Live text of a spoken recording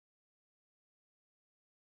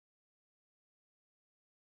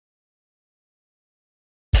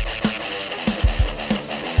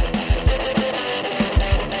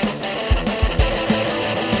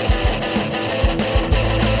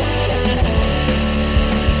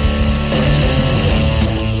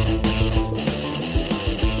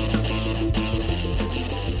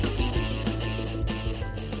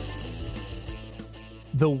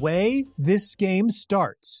way this game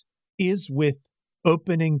starts is with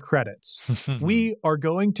opening credits. We are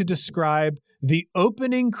going to describe the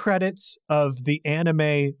opening credits of the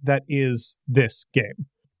anime that is this game.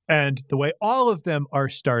 And the way all of them are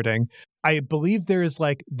starting, I believe there is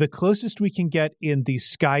like the closest we can get in the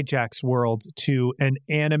Skyjoust world to an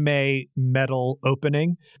anime metal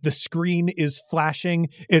opening. The screen is flashing.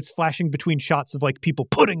 It's flashing between shots of like people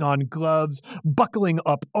putting on gloves, buckling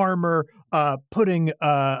up armor, putting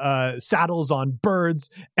saddles on birds,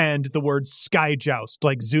 and the word Skyjoust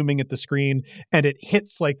like zooming at the screen. And it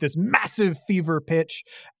hits like this massive fever pitch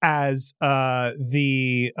as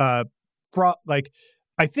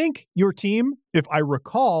I think your team, if I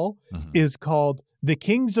recall, is called the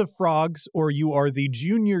Kings of Frogs, or you are the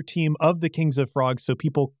junior team of the Kings of Frogs, so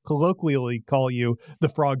people colloquially call you the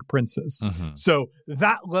Frog Princes. So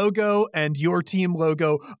that logo and your team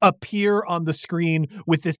logo appear on the screen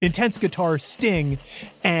with this intense guitar sting,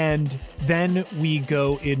 and then we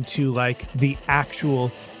go into like the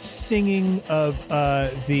actual singing of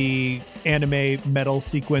the anime metal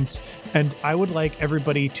sequence, and I would like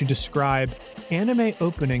everybody to describe anime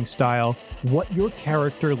opening style, what your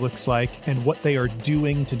character looks like, and what they are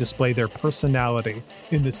doing to display their personality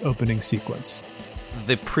in this opening sequence.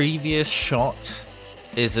 The previous shot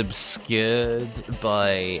is obscured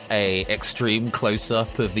by a extreme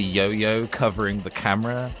close-up of the yo-yo covering the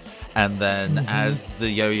camera, and then as the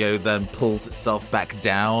yo-yo then pulls itself back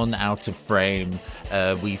down out of frame,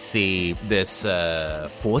 we see this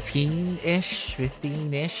 14-ish,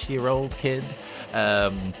 15-ish year old kid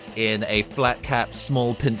in a flat-cap,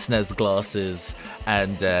 small pince-nez glasses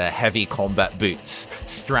and heavy combat boots,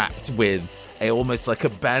 strapped with almost like a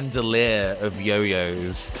bandolier of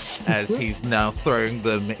yo-yos as he's now throwing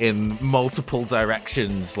them in multiple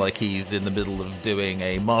directions like he's in the middle of doing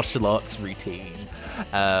a martial arts routine.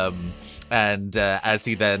 And as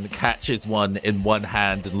he then catches one in one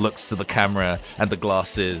hand and looks to the camera and the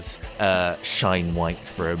glasses shine white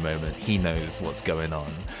for a moment, he knows what's going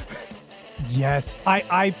on. Yes,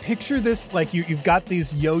 I picture this like you've got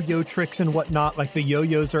these yo-yo tricks and whatnot, like the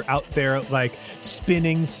yo-yos are out there like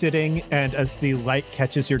spinning, sitting, and as the light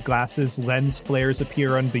catches your glasses, lens flares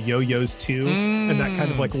appear on the yo-yos too, and that kind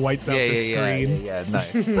of like whites out the screen. Yeah,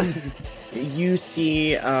 nice. You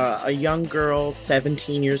see a young girl,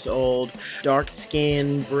 17 years old, dark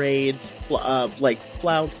skin, braids, like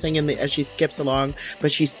flouncing as she skips along,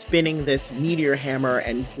 but she's spinning this meteor hammer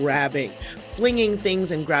and flinging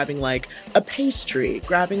things and grabbing like a pastry,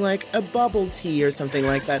 grabbing like a bubble tea or something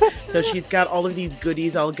like that. So she's got all of these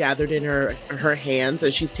goodies all gathered in her hands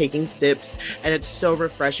as she's taking sips, and it's so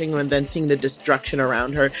refreshing. And then seeing the destruction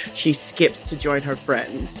around her, she skips to join her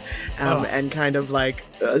friends and kind of like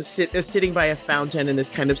sitting by a fountain and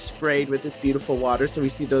is kind of sprayed with this beautiful water. So we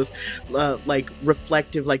see those like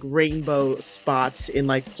reflective, like rainbow spots in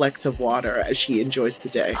like flecks of water as she enjoys the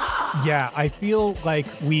day. Yeah, I feel like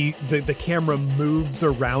the camera moves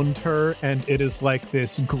around her, and it is like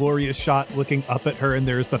this glorious shot looking up at her, and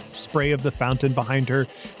there's the spray of the fountain behind her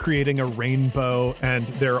creating a rainbow, and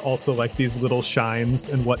there are also like these little shines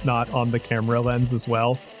and whatnot on the camera lens as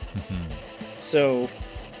well. So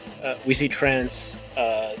we see Trance,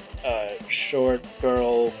 a short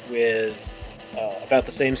girl with about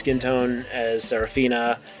the same skin tone as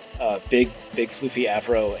Serafina, big floofy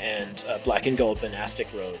afro, and black and gold monastic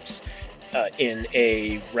robes, in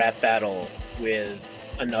a rap battle with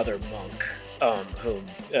another monk, whom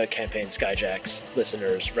Campaign Skyjoust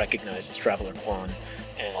listeners recognize as Traveler Quan.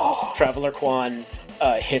 And Traveler Quan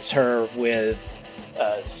hits her with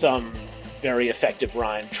some very effective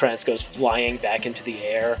rhyme. Trance goes flying back into the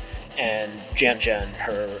air, and Jan,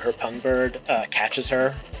 her pung bird, catches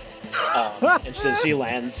her. And so she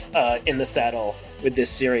lands in the saddle with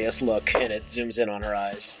this serious look, and it zooms in on her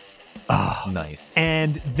eyes. Oh, nice.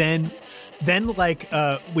 And then like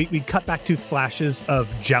we cut back to flashes of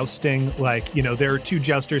jousting, like, you know, there are two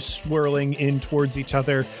jousters swirling in towards each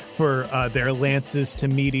other for their lances to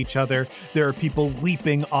meet each other. There are people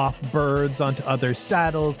leaping off birds onto other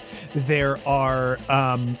saddles. There are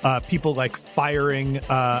people like firing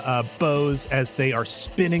bows as they are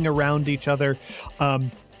spinning around each other.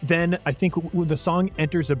 Then I think the song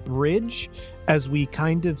enters a bridge as we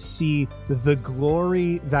kind of see the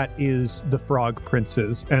glory that is the Frog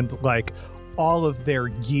Princes, and like all of their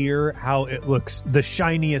gear, how it looks the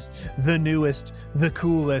shiniest, the newest, the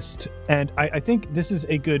coolest. And I think this is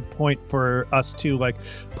a good point for us to like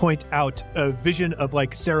point out a vision of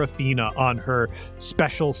like Seraphina on her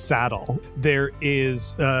special saddle. There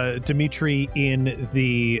is Dimitri in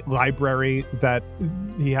the library that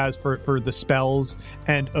he has for the spells.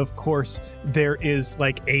 And of course, there is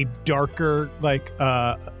like a darker like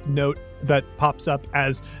note that pops up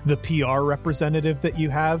as the PR representative that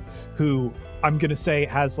you have, who I'm going to say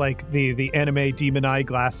has like the anime demon eye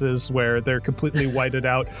glasses where they're completely whited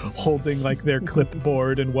out, holding like their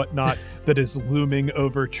clipboard and whatnot that is looming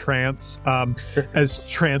over Trance, as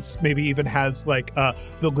Trance maybe even has like the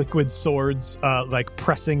liquid swords like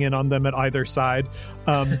pressing in on them at either side.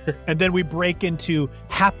 And then we break into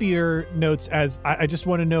happier notes as I just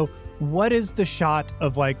want to know, what is the shot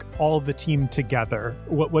of like all the team together?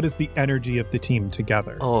 What is the energy of the team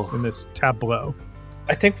together in this tableau?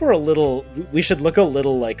 I think we should look a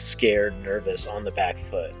little like scared, nervous on the back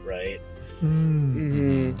foot, right?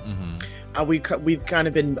 Mm-hmm. Mm-hmm. We've kind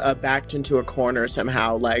of been backed into a corner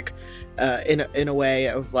somehow, like in a way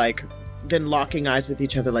of like then locking eyes with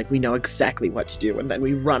each other, like we know exactly what to do, and then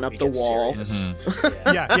we run up the wall.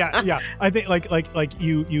 Mm-hmm. Yeah. I think like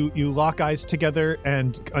you lock eyes together,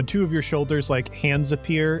 and on two of your shoulders, like hands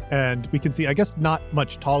appear, and we can see, I guess not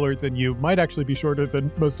much taller than you, might actually be shorter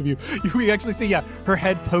than most of you. We actually see, her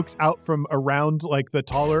head pokes out from around like the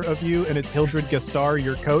taller of you, and it's Hildred Gastar,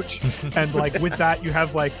 your coach, and like with that you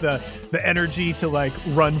have like the energy to like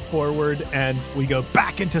run forward, and we go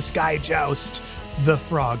back into Skyjoust, the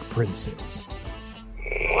Frog Princes.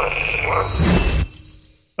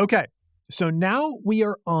 Okay, so now we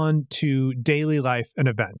are on to daily life and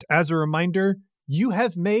event. As a reminder, you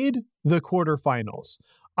have made the quarterfinals.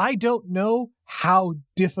 I don't know how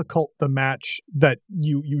difficult the match that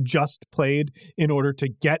you just played in order to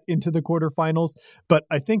get into the quarterfinals, but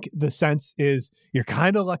I think the sense is you're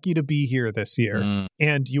kind of lucky to be here this year,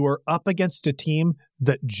 and you are up against a team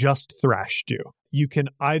that just thrashed you. You can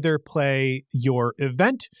either play your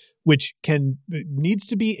event, which needs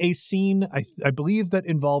to be a scene, I believe, that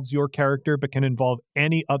involves your character, but can involve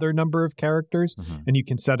any other number of characters, and you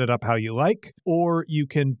can set it up how you like. Or you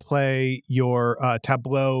can play your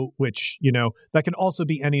tableau, which, that can also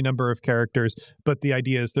be any number of characters, but the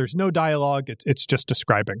idea is there's no dialogue, it's just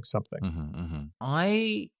describing something.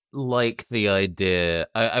 I like the idea.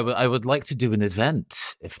 I would like to do an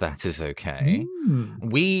event, if that is okay.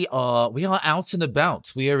 We are out and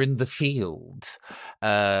about. We are in the field.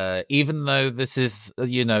 Even though this is,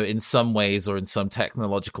 in some ways or in some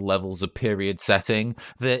technological levels a period setting,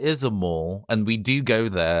 there is a mall, and we do go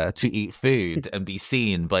there to eat food and be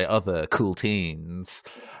seen by other cool teens.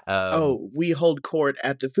 We hold court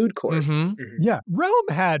at the food court. Yeah, Rome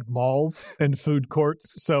had malls and food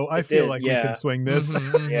courts, so I feel like we can swing this.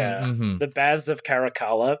 The Baths of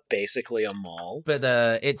Caracalla, basically a mall. But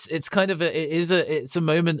it's kind of it's a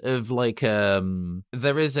moment of like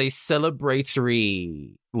there is a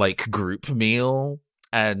celebratory like group meal.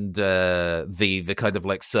 And the kind of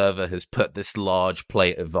like server has put this large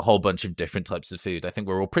plate of a whole bunch of different types of food. I think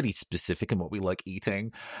we're all pretty specific in what we like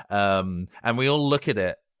eating. And we all look at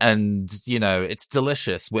it, and, it's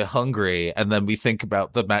delicious. We're hungry. And then we think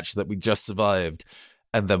about the match that we just survived,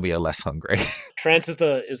 and then we are less hungry. Trance is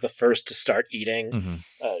the first to start eating.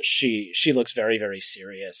 She looks very, very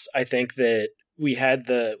serious. I think that we had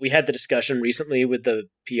the discussion recently with the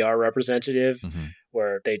PR representative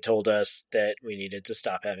where they told us that we needed to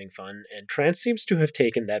stop having fun, and Trance seems to have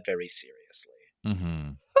taken that very seriously.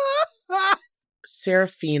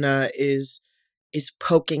 Seraphina is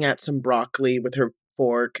poking at some broccoli with her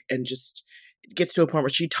fork, and just gets to a point where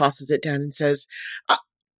she tosses it down and says,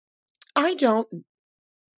 I don't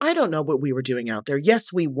know what we were doing out there.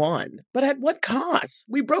 Yes, we won, but at what cost?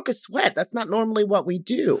 We broke a sweat. That's not normally what we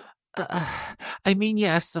do. I mean,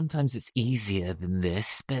 yes, sometimes it's easier than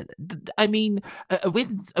this, but I mean, a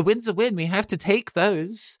win's a win. We have to take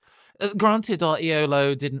those. Granted, our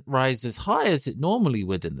EOLO didn't rise as high as it normally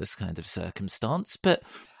would in this kind of circumstance, but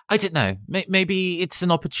I don't know. Maybe it's an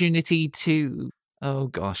opportunity to,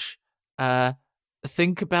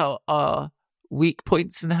 think about our weak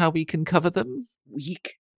points and how we can cover them.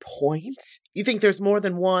 Weak points? You think there's more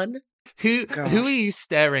than one? Who are you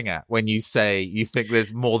staring at when you say you think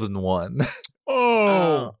there's more than one?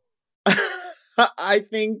 I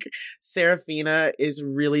think Seraphina is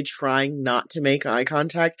really trying not to make eye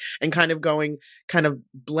contact and kind of going kind of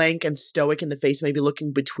blank and stoic in the face, maybe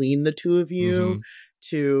looking between the two of you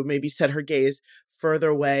to maybe set her gaze further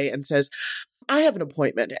away, and says, I have an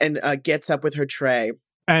appointment, and gets up with her tray.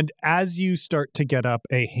 And as you start to get up,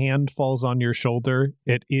 a hand falls on your shoulder.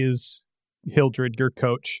 It is Hildred, your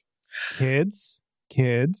coach. Kids.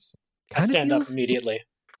 I stand up immediately.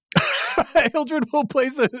 Hildred will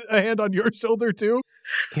place a hand on your shoulder too.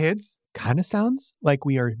 Kids, kind of sounds like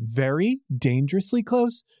we are very dangerously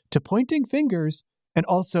close to pointing fingers and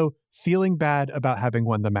also feeling bad about having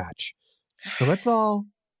won the match. So let's all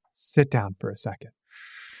sit down for a second.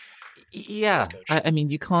 Yeah, I mean,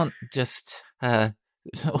 you can't just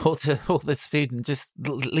order all this food and just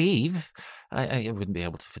leave. I wouldn't be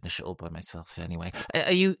able to finish it all by myself anyway.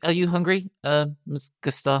 Are you hungry, Ms.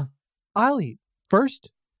 Gastar? I'll eat.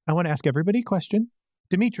 First, I want to ask everybody a question.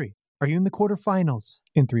 Dimitri, are you in the quarterfinals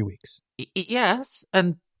in 3 weeks? Yes,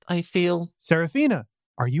 and I feel... Serafina,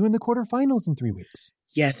 are you in the quarterfinals in 3 weeks?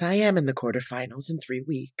 Yes, I am in the quarterfinals in 3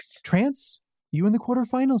 weeks. Trance, you in the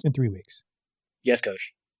quarterfinals in 3 weeks? Yes,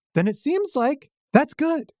 Coach. Then it seems like that's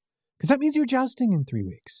good, because that means you're jousting in 3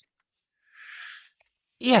 weeks.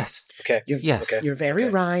 Yes. Okay. You're very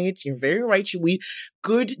right. You're very right.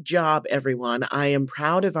 Good job, everyone. I am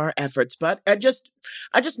proud of our efforts, but I just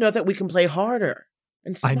know that we can play harder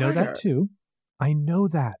and smarter. I know that too. I know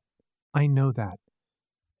that.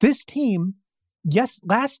 This team, yes,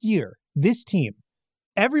 last year, this team,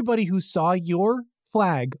 everybody who saw your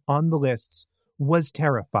flag on the lists was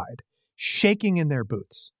terrified, shaking in their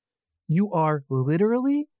boots. You are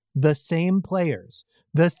literally the same players,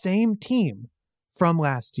 the same team from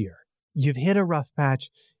last year. You've hit a rough patch.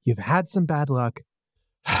 You've had some bad luck.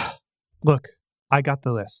 Look, I got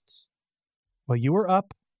the lists. While you were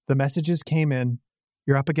up, the messages came in.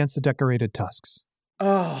 You're up against the decorated tusks.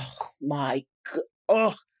 Oh, my God.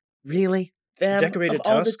 Oh, really? Them, Decorated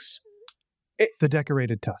tusks? The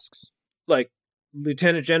decorated tusks. Like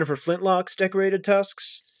Lieutenant Jennifer Flintlock's decorated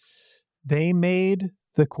tusks? They made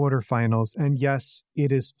the quarterfinals, and yes,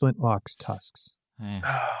 it is Flintlock's tusks.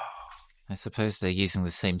 I suppose they're using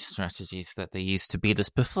the same strategies that they used to beat us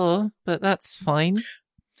before, but that's fine.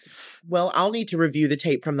 Well, I'll need to review the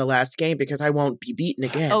tape from the last game because I won't be beaten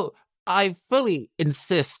again. Oh, I fully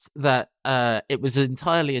insist that it was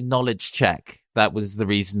entirely a knowledge check. That was the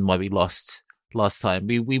reason why we lost last time.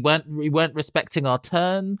 We weren't respecting our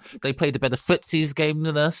turn. They played a better footsies game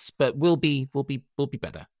than us, but we'll be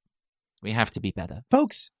better. We have to be better.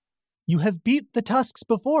 Folks, you have beat the Tusks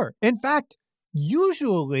before. In fact,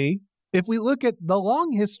 usually, if we look at the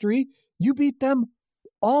long history, you beat them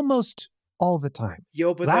almost all the time.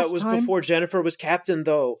 Yo, but Last that was time, before Jennifer was captain,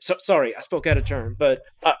 though. So, sorry, I spoke out of turn, but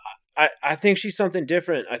I think she's something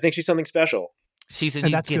different. I think she's something special. She's a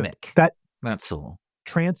new gimmick. Good. That's all.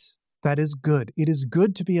 Trance, that is good. It is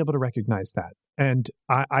good to be able to recognize that. And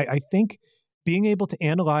I think being able to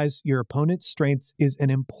analyze your opponent's strengths is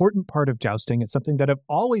an important part of jousting. It's something that I've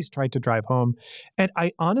always tried to drive home. And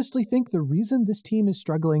I honestly think the reason this team is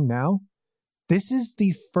struggling now, this is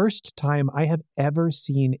the first time I have ever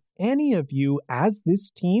seen any of you as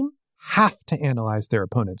this team have to analyze their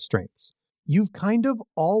opponent's strengths. You've kind of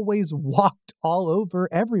always walked all over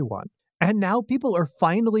everyone. And now people are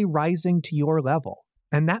finally rising to your level.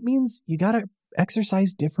 And that means you got to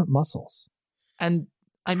exercise different muscles. And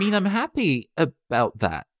I mean, I'm happy about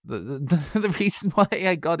that. The reason why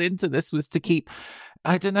I got into this was to keep,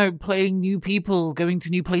 I don't know, playing new people, going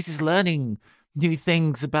to new places, learning new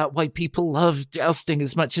things about why people love jousting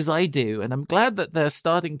as much as I do. And I'm glad that they're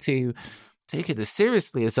starting to take it as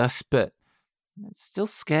seriously as us, but it's still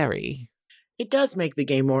scary. It does make the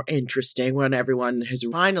game more interesting when everyone has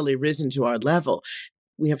finally risen to our level.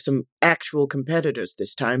 We have some actual competitors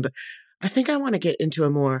this time, but I think I want to get into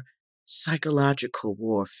a more psychological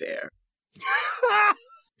warfare.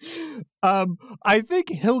 I think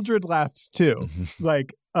Hildred laughs too.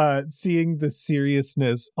 Like, seeing the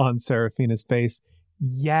seriousness on Serafina's face.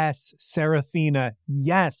 Yes, Serafina,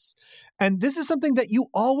 yes. And this is something that you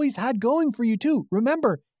always had going for you too.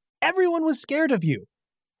 Remember, everyone was scared of you.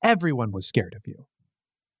 Everyone was scared of you.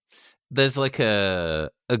 There's like a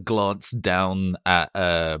glance down at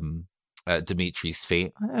Dimitri's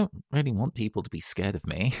feet. I don't really want people to be scared of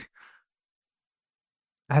me.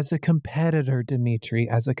 As a competitor, Dimitri,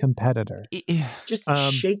 as a competitor. Just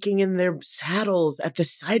shaking in their saddles at the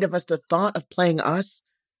sight of us, the thought of playing us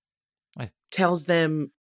tells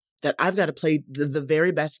them that I've got to play the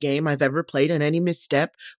very best game I've ever played, and any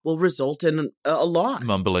misstep will result in a loss.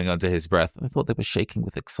 Mumbling under his breath. I thought they were shaking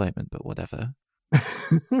with excitement, but whatever.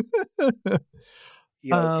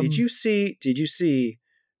 Yo, did you see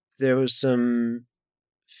there was some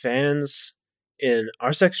fans in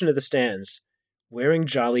our section of the stands wearing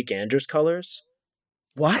Jolly Gander's colors?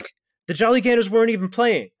 What? The Jolly Ganders weren't even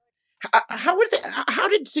playing. How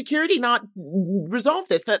did security not resolve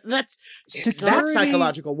this? That's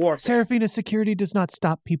psychological warfare. Serafina, security does not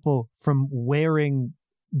stop people from wearing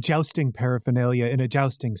jousting paraphernalia in a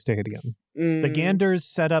jousting stadium. The Mm. Ganders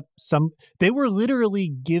set up they were literally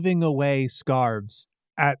giving away scarves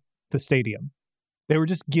at the stadium. They were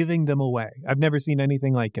just giving them away. I've never seen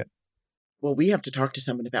anything like it. Well, we have to talk to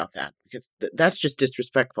someone about that because that's just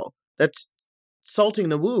disrespectful. That's salting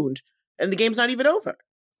the wound, and the game's not even over.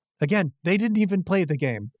 Again, they didn't even play the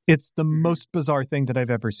game. It's the most bizarre thing that I've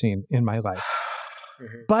ever seen in my life.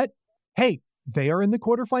 But hey, they are in the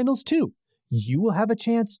quarterfinals too. You will have a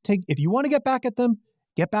chance to, if you want to get back at them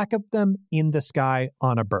in the sky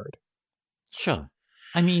on a bird. Sure.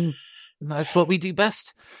 I mean, that's what we do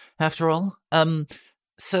best, after all.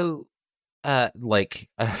 So, I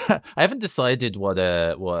haven't decided what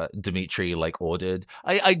Dimitri ordered.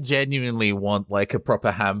 I genuinely want a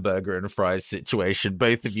proper hamburger and fries situation.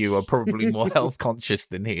 Both of you are probably more health conscious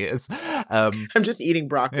than he is. I'm just eating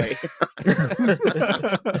broccoli.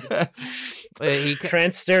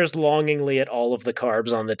 Trent stares longingly at all of the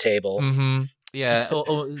carbs on the table. Mm-hmm. Yeah,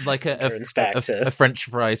 or a French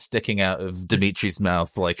fry sticking out of Dimitri's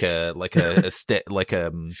mouth, like a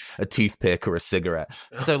toothpick or a cigarette.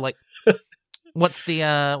 So what's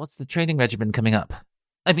the training regimen coming up?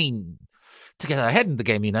 I mean, to get ahead in the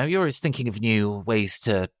game, you're always thinking of new ways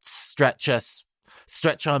to stretch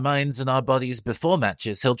our minds and our bodies before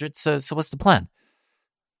matches, Hildred. So what's the plan?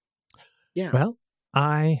 Yeah. Well,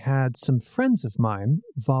 I had some friends of mine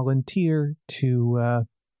volunteer to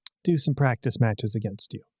do some practice matches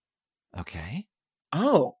against you. Okay.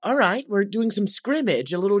 Oh, all right. We're doing some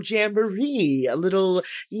scrimmage, a little jamboree, a little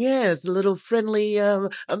friendly a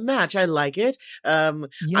match. I like it. Yes,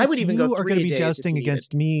 I would even go 3 you are going to be days jousting if you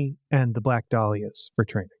against me and the Black Dahlias for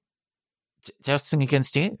training. Jousting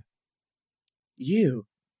against you? You.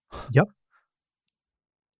 Yep.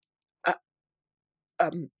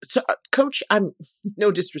 So, Coach, I'm no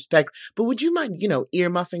disrespect, but would you mind,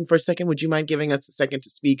 earmuffing for a second? Would you mind giving us a second to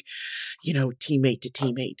speak, teammate to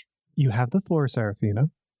teammate? You have the floor, Serafina.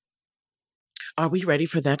 Are we ready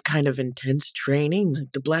for that kind of intense training?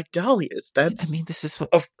 Like the Black Dahlias, that's... I mean, this is what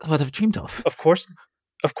I've dreamed of. Of course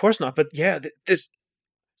not. But yeah, this...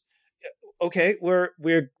 Okay, we're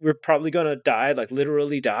probably gonna die,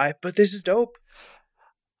 literally die, but this is dope.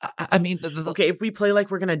 I mean, okay, if we play like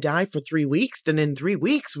we're gonna die for 3 weeks, then in 3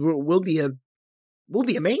 weeks we'll be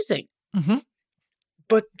amazing. Mm-hmm.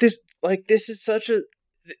 But this is such an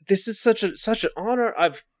honor.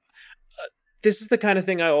 This is the kind of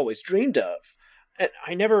thing I always dreamed of, and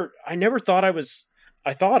I never thought I was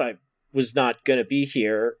not gonna be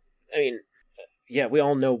here. I mean, yeah, we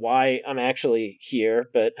all know why I'm actually here,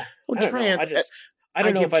 but I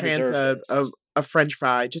don't know if I deserve a French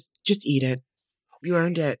fry. Just eat it. You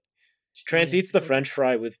earned it. Trans eats the French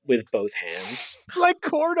fry with both hands. Like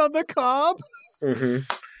corn on the cob? Mm-hmm.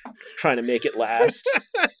 Trying to make it last.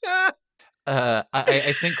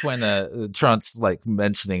 I think when Trant's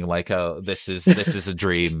mentioning oh, this is a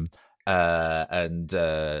dream, and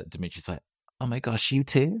Dimitri's like, oh my gosh, you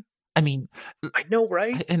too? I mean, I know,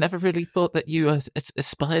 right? I never really thought that you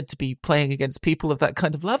aspired to be playing against people of that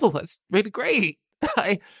kind of level. That's really great.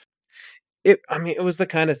 It was the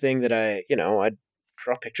kind of thing that I'd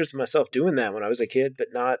draw pictures of myself doing that when I was a kid, but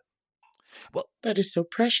not. Well, that is so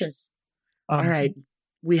precious. All right,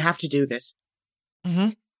 we have to do this. Mm-hmm.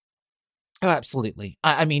 Oh, absolutely.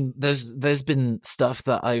 I mean, there's been stuff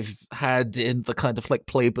that I've had in the kind of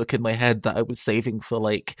playbook in my head that I was saving for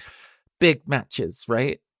big matches,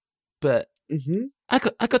 right? But I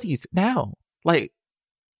got to use it now. I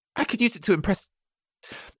could use it to impress.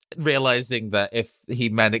 Realizing that if he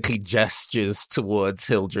manically gestures towards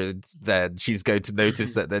Hildred, then she's going to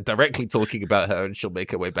notice that they're directly talking about her, and she'll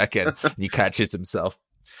make her way back in. And he catches himself.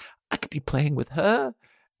 I could be playing with her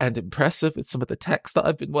and impress her with some of the text that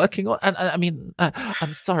I've been working on. And I mean,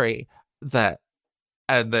 I'm sorry that.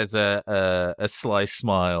 And there's a sly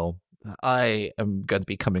smile. I am going to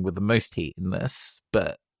be coming with the most heat in this,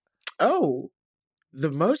 but the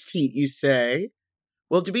most heat, you say?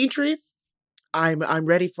 Well, Dimitri, I'm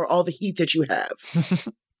ready for all the heat that you have.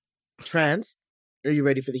 Trans, are you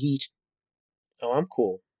ready for the heat? Oh, I'm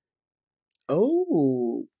cool.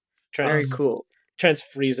 Oh, very cool. Trans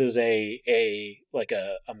freezes a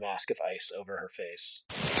mask of ice over her face.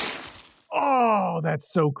 Oh,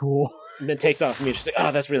 that's so cool. And then takes off me. She's like,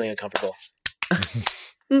 oh, that's really uncomfortable.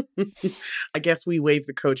 I guess we wave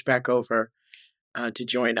the coach back over to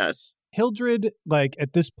join us. Hildred,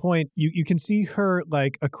 at this point, you can see her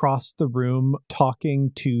across the room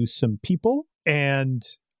talking to some people, and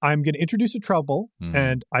I'm going to introduce a trouble,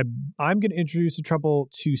 and I'm going to introduce a trouble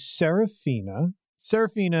to Serafina.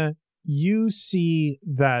 Serafina, you see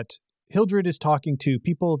that Hildred is talking to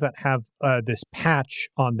people that have this patch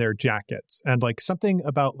on their jackets, and like something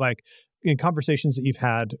about like in conversations that you've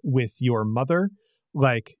had with your mother,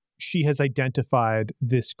 like she has identified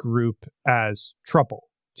this group as trouble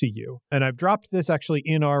to you. And I've dropped this actually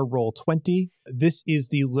in our roll 20. This is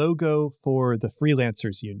the logo for the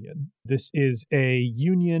Freelancers Union. This is a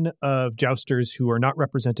union of jousters who are not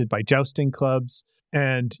represented by jousting clubs.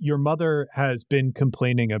 And your mother has been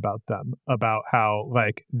complaining about them, about how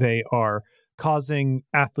like they are causing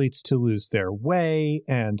athletes to lose their way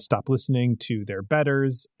and stop listening to their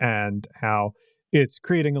betters, and how it's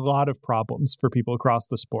creating a lot of problems for people across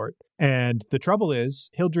the sport. And the trouble is,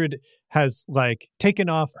 Hildred has like taken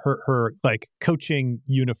off her like coaching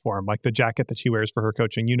uniform, like the jacket that she wears for her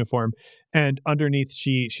coaching uniform. And underneath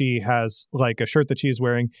she has like a shirt that she is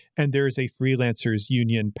wearing, and there's a Freelancers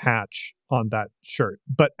Union patch on that shirt.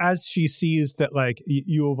 But as she sees that like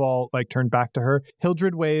you have all like turned back to her,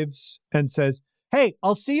 Hildred waves and says, "Hey,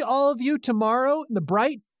 I'll see all of you tomorrow in the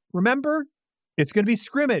bright. Remember, it's going to be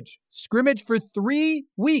scrimmage for 3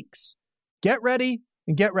 weeks. Get ready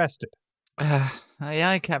and get rested." Aye,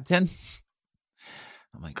 aye, Captain.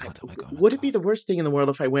 Oh my god, oh my god. Would it be the worst thing in the world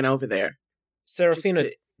if I went over there?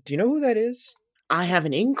 Seraphina, do you know who that is? I have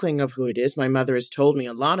an inkling of who it is. My mother has told me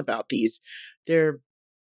a lot about these. They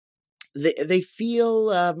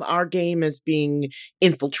feel our game is being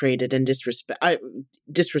infiltrated and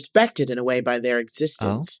disrespected in a way by their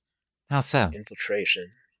existence. Oh? How so? Infiltration.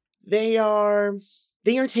 They are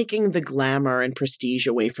taking the glamour and prestige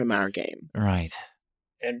away from our game. Right.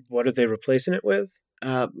 And what are they replacing it with?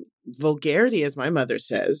 Vulgarity, as my mother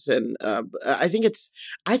says, and I think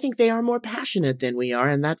they are more passionate than we are,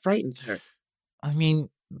 and that frightens her. I mean,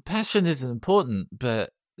 passion is important,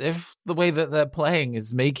 but if the way that they're playing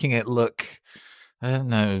is making it look, I don't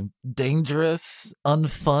know, dangerous,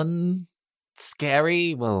 unfun,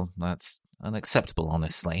 scary, well, that's unacceptable,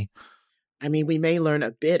 honestly. I mean, we may learn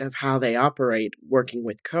a bit of how they operate working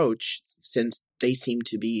with Coach, since they seem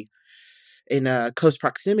to be in close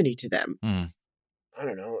proximity to them. I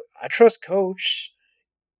don't know. I trust Coach.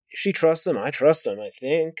 If she trusts him, I trust him, I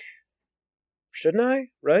think. Shouldn't I?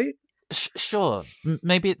 Right? Sure.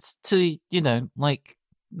 Maybe it's to, like,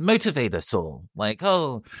 motivate us all. Like,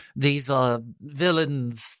 oh, these are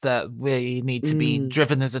villains that we need to be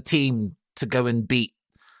driven as a team to go and beat.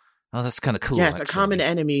 Oh, that's kind of cool. Yes, actually. A common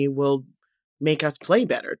enemy will make us play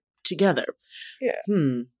better together. Yeah.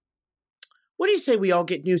 What do you say we all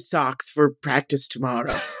get new socks for practice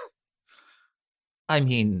tomorrow? I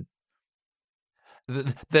mean,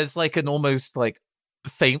 there's like an almost like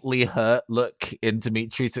faintly hurt look in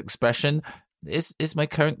Dimitri's expression. Is my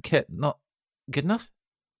current kit not good enough?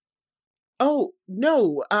 Oh,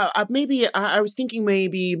 no. Maybe I was thinking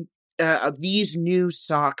maybe these new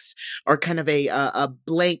socks are kind of a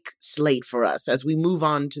blank slate for us as we move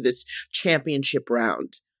on to this championship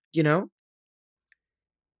round, you know?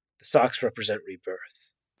 The socks represent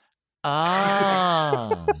rebirth.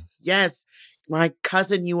 Ah. Yes, my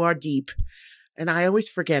cousin, you are deep. And I always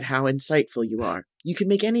forget how insightful you are. You can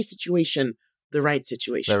make any situation the right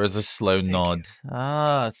situation. There is a slow Thank nod. you.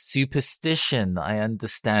 Ah, superstition. I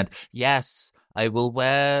understand. Yes, I will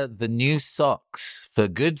wear the new socks for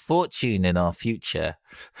good fortune in our future.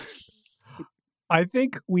 I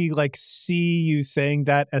think we like see you saying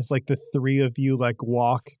that as like the three of you like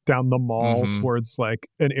walk down the mall towards like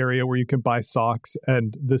an area where you can buy socks,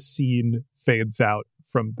 and the scene fades out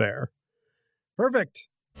from there. Perfect.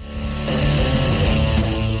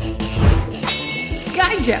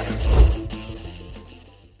 Skyjoust.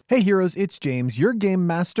 Hey heroes, it's James, your game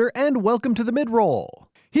master, and welcome to the mid-roll.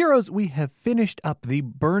 Heroes, we have finished up the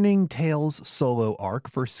Burning Tales solo arc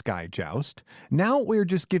for Skyjoust. Now we're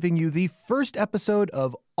just giving you the first episode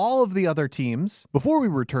of all of the other teams before we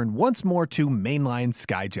return once more to mainline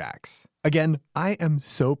Skyjacks. Again, I am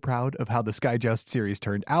so proud of how the Skyjoust series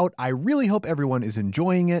turned out. I really hope everyone is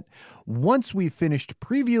enjoying it. Once we've finished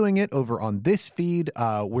previewing it over on this feed,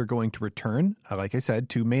 we're going to return, like I said,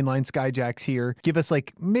 to mainline Skyjacks here. Give us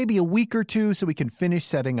like maybe a week or two so we can finish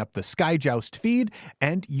setting up the Skyjoust feed,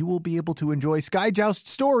 and you will be able to enjoy Skyjoust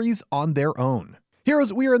stories on their own.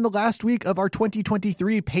 Heroes, we are in the last week of our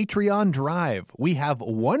 2023 Patreon drive. We have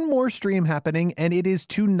one more stream happening, and it is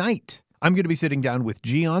tonight. I'm going to be sitting down with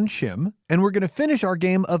Jian Shim, and we're going to finish our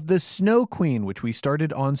game of the Snow Queen, which we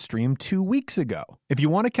started on stream 2 weeks ago. If you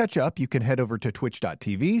want to catch up, you can head over to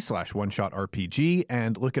twitch.tv/OneShotRPG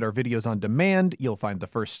and look at our videos on demand. You'll find the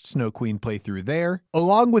first Snow Queen playthrough there,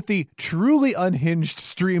 along with the truly unhinged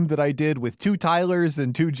stream that I did with 2 Tylers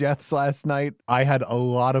and 2 Jeffs last night. I had a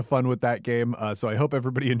lot of fun with that game, so I hope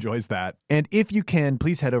everybody enjoys that. And if you can,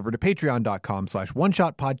 please head over to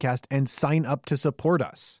patreon.com/OneShotPodcast and sign up to support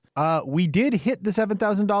us. We did hit the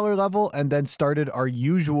 $7,000 level and then started our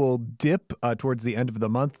usual dip towards the end of the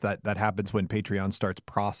month. That happens when Patreon starts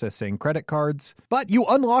processing credit cards. But you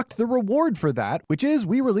unlocked the reward for that, which is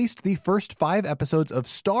we released the first 5 episodes of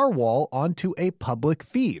Starwall onto a public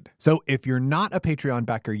feed. So if you're not a Patreon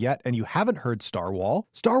backer yet and you haven't heard Starwall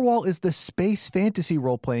is the space fantasy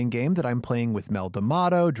role-playing game that I'm playing with Mel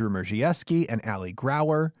D'Amato, Drew Merzieski, and Ali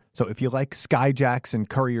Grauer. So if you like Skyjacks and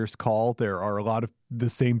Courier's Call, there are a lot of the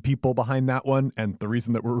same people behind that one, and the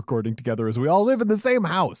reason that we're recording together is we all live in the same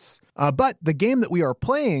house. But the game that we are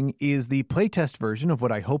playing is the playtest version of what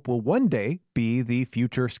I hope will one day be the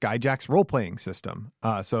future Skyjacks role-playing system.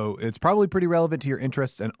 So it's probably pretty relevant to your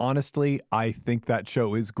interests, and honestly, I think that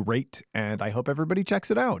show is great, and I hope everybody checks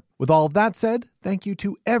it out. With all of that said, thank you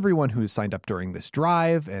to everyone who's signed up during this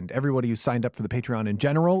drive, and everybody who's signed up for the Patreon in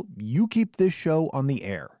general. You keep this show on the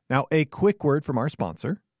air. Now, a quick word from our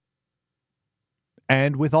sponsor.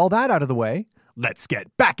 And with all that out of the way, let's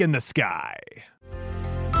get back in the sky.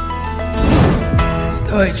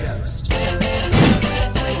 Skyjoust.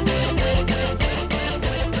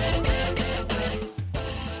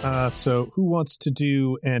 So who wants to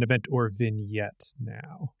do an event or vignette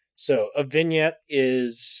now? So a vignette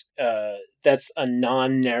is that's a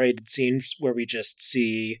non-narrated scene where we just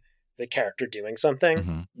see the character doing something.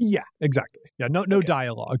 Mm-hmm. Yeah, exactly. Yeah, no Okay.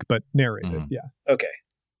 dialogue, but narrated. Mhm. Yeah. Okay.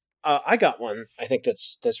 I got one. I think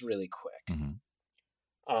that's really quick. Mhm.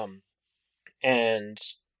 And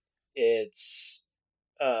it's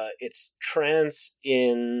trance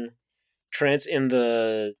in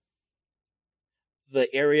the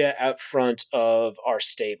area out front of our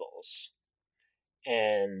stables,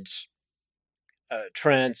 and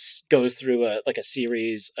Trance goes through a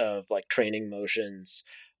series of like training motions.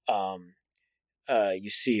 You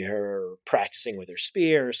see her practicing with her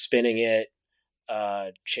spear, spinning it,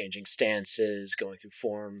 changing stances, going through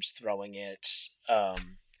forms, throwing it,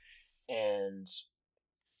 and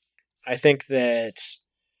I think that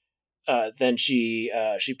then she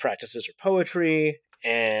practices her poetry,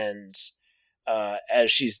 and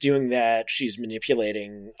as she's doing that, she's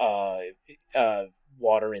manipulating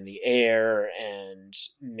water in the air and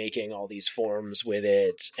making all these forms with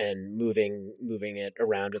it and moving it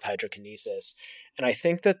around with hydrokinesis. And I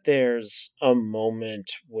think that there's a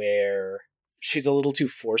moment where she's a little too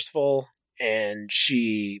forceful, and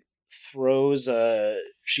she propels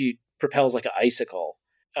like an icicle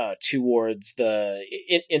towards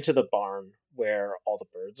into the barn where all the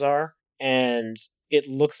birds are, and it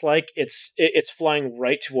looks like it's flying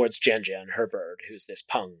right towards Jen, her bird, who's this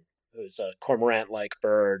pung, who's a cormorant-like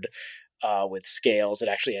bird with scales. It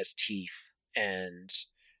actually has teeth and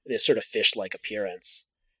this sort of fish-like appearance,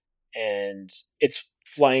 and it's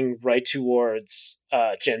flying right towards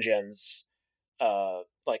Jen's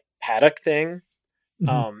like paddock thing.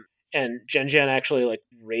 Mm-hmm. And Jen actually like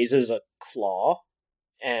raises a claw,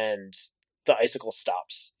 and the icicle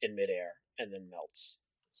stops in midair and then melts.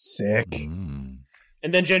 Sick. Mm.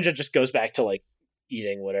 And then Jen just goes back to like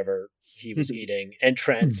eating whatever he was eating, and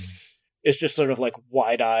Trance is just sort of like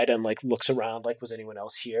wide-eyed and like looks around like, was anyone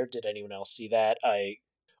else here? Did anyone else see that? I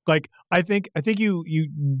think you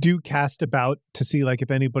do cast about to see like if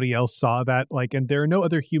anybody else saw that, like, and there are no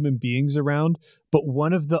other human beings around, but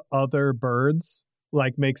one of the other birds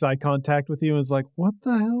like makes eye contact with you and is like, what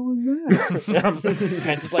the hell was that?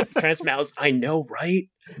 Trance is like, Trance mouths, I know, right?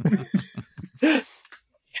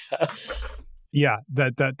 Yeah,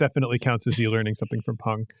 that definitely counts as you learning something from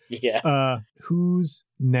Pung. Yeah. Who's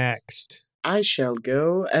next? I shall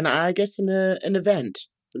go, and I guess an event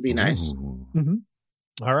would be nice. Ooh. Mm-hmm.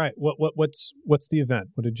 All right. What's the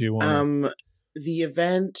event? What did you want? The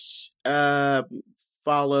event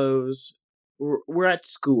follows. We're at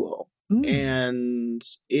school, and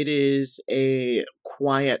it is a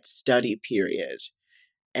quiet study period,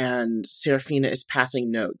 and Serafina is passing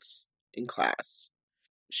notes in class.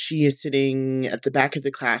 She is sitting at the back of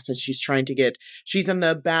the class, and she's in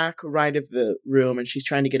the back right of the room, and she's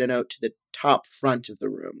trying to get a note to the top front of the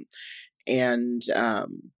room. And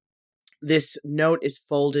this note is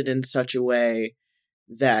folded in such a way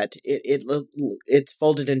that it's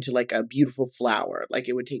folded into like a beautiful flower. Like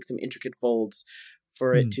it would take some intricate folds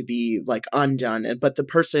for it to be like undone. But the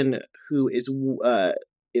person who is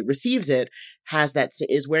it receives it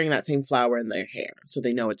is wearing that same flower in their hair, so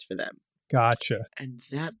they know it's for them. Gotcha. And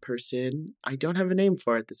that person, I don't have a name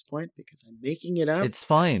for at this point because I'm making it up. It's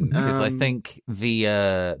fine because I think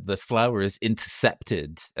the flower is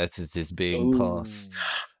intercepted as it is being passed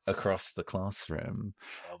across the classroom.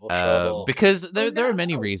 Trouble. Because there are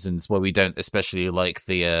many reasons why we don't especially like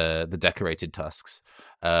the decorated tusks.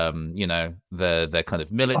 Their kind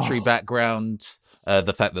of military background,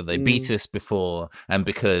 the fact that they beat us before, and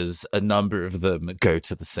because a number of them go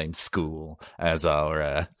to the same school as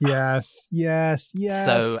our yes.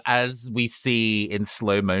 So as we see in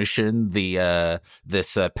slow motion,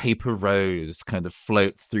 this paper rose kind of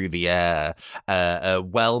float through the air. A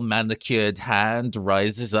well manicured hand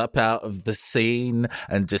rises up out of the scene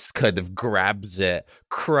and just kind of grabs it,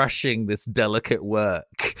 crushing this delicate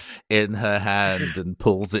work in her hand and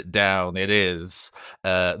pulls it down. It is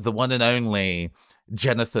the one and only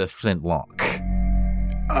Jennifer Flintlock.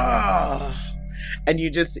 And you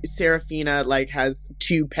just, Seraphina like has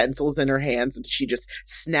 2 pencils in her hands and she just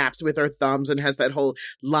snaps with her thumbs and has that whole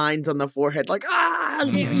lines on the forehead like, I'll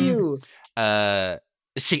get you.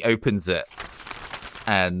 She opens it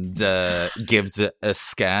and gives it a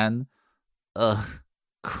scan. Ugh,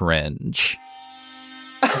 cringe.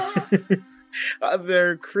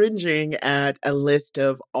 They're cringing at a list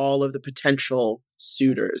of all of the potential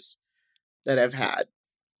suitors that I've had.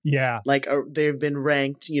 Yeah. Like they've been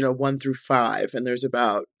ranked, 1 through 5, and there's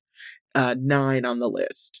about 9 on the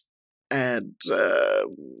list. And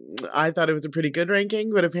I thought it was a pretty good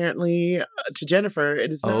ranking, but apparently to Jennifer,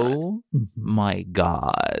 it is not. Oh my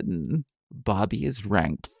God. Bobby is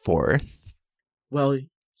ranked 4th. Well,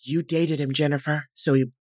 you dated him, Jennifer, so he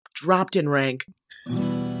dropped in rank.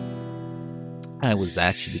 I was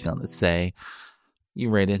actually going to say you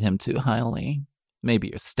rated him too highly. Maybe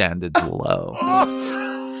your standards low.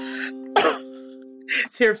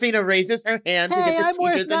 Seraphina raises her hand to get the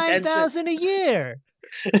teacher's attention. $9,000 a year.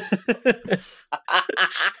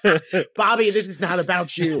 Bobby, this is not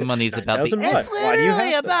about you. Money's about the... It's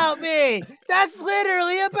literally about me. That's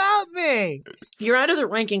literally about me. You're out of the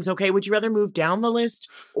rankings, okay? Would you rather move down the list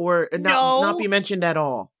or not be mentioned at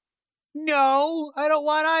all? No, I don't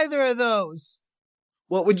want either of those.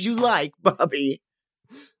 What would you like, Bobby?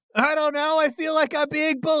 I don't know. I feel like I'm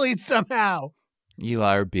being bullied somehow. You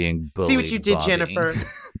are being bullied, See what you did, Bobby. Jennifer.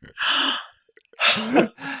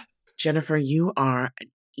 Jennifer, you are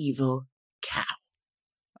an evil cow.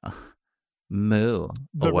 Moo.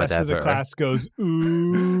 The or rest whatever. of the class goes, ooh.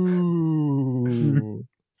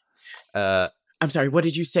 I'm sorry, what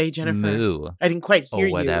did you say, Jennifer? Moo. I didn't quite hear or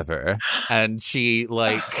whatever. And she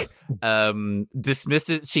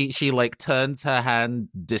dismisses, she turns her hand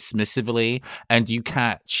dismissively, and you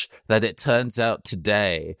catch that it turns out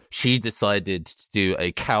today she decided to do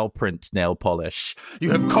a cow print nail polish. You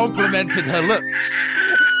have complimented her looks.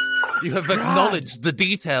 You have acknowledged the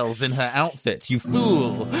details in her outfit, you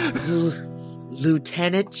fool.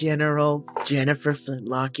 Lieutenant General Jennifer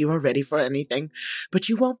Flintlock, you are ready for anything, but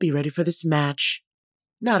you won't be ready for this match.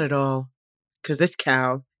 Not at all, because this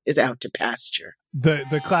cow is out to pasture.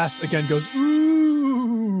 The class again goes,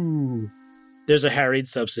 ooh. There's a harried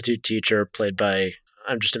substitute teacher played by,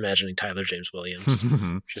 I'm just imagining Tyler James Williams.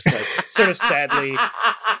 Just like sort of sadly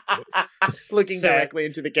looking directly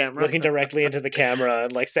into the camera.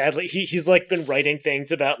 And like sadly he's like been writing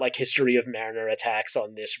things about like history of Mariner attacks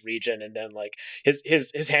on this region, and then like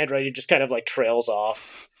his handwriting just kind of like trails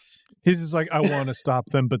off. He's just like, I want to stop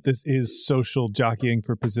them, but this is social jockeying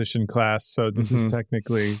for position class, so this is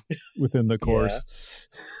technically within the course.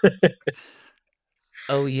 Yeah.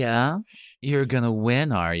 Oh yeah? You're gonna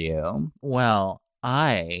win, are you? Well,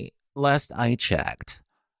 last I checked,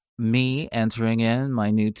 me entering in my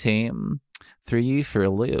new team threw you for a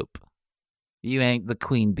loop. You ain't the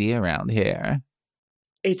queen bee around here.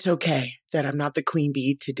 It's okay that I'm not the queen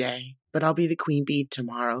bee today, but I'll be the queen bee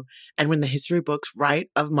tomorrow. And when the history books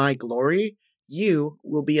write of my glory, you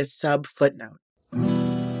will be a sub-footnote.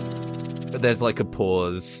 There's like a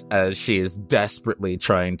pause as she is desperately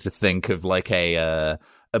trying to think of like a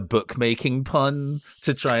bookmaking pun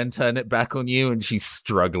to try and turn it back on you, and she's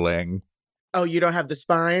struggling. Oh, you don't have the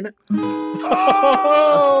spine? Oh!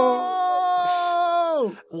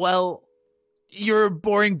 Well, you're a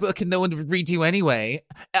boring book and no one would read you anyway.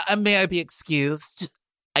 May I be excused?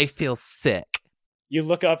 I feel sick. You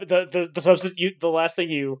look up the substitute. The last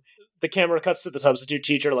thing the camera cuts to the substitute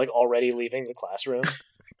teacher like already leaving the classroom.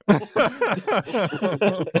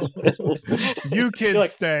 You kids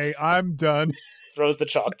like, stay. I'm done. Throws the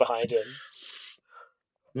chalk behind him.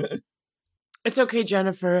 It's okay,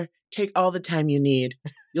 Jennifer. Take all the time you need.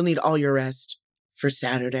 You'll need all your rest for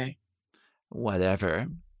Saturday. Whatever.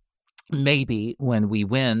 Maybe when we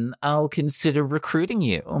win, I'll consider recruiting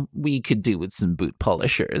you. We could do with some boot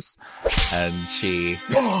polishers. And she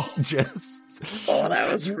just that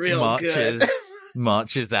was real good.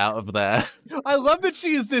 marches out of there. I love that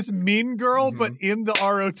she is this mean girl, but in the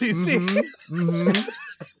ROTC.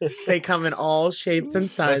 They come in all shapes and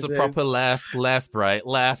sizes. There's a proper left, right,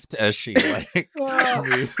 left as she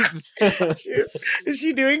moves. Is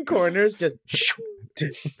she doing corners? The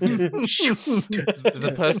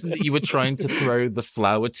person that you were trying to throw the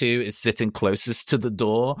flower to is sitting closest to the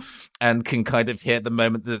door and can kind of hear the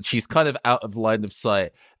moment that she's kind of out of line of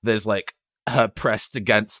sight. There's like her pressed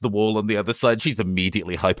against the wall on the other side. She's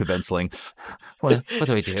immediately hyperventilating. What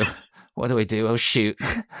do I do? What do I do? Oh, shoot.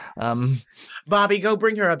 Bobby, go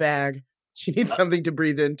bring her a bag. She needs something to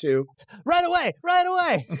breathe into. Right away.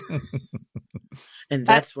 And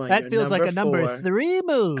that's why that feels like a number 3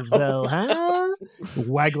 move, though, huh?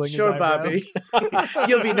 Waggling Sure, his eyebrows. Bobby.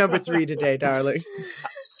 You'll be number 3 today, darling.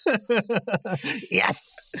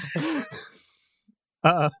 Yes.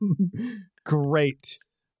 Great.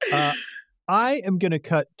 I am going to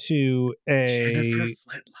cut to Jennifer a...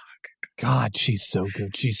 Flintlock. God, she's so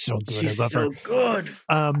good. She's so good. She's I love her. so good.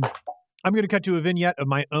 I'm going to cut to a vignette of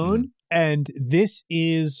my own, and this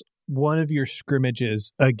is one of your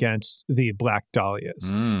scrimmages against the Black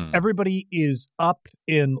Dahlias. Everybody is up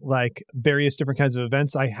in like various different kinds of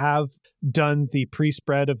events. I have done the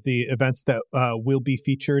pre-spread of the events that will be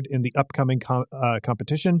featured in the upcoming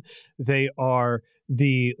competition. They are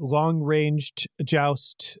the long-ranged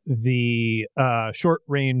joust, the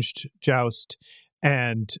short-ranged joust,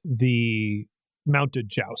 and the mounted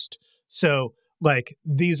joust. So like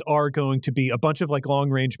these are going to be a bunch of like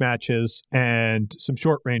long range matches and some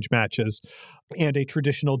short range matches and a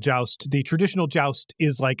traditional joust. The traditional joust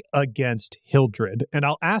is like against Hildred. And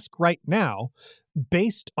I'll ask right now,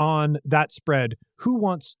 based on that spread, who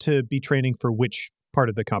wants to be training for which part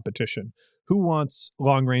of the competition? Who wants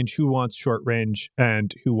long range, who wants short range,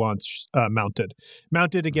 and who wants mounted?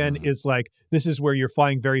 Mounted, again, is like, this is where you're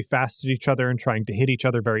flying very fast at each other and trying to hit each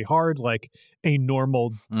other very hard, like a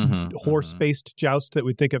normal horse-based joust that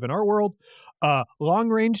we'd think of in our world.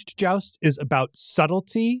 Long-ranged joust is about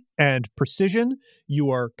subtlety and precision. You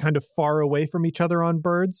are kind of far away from each other on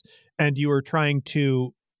birds, and you are trying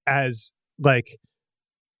to, as like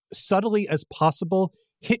subtly as possible,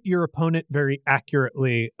 hit your opponent very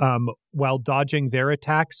accurately while dodging their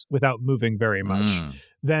attacks without moving very much.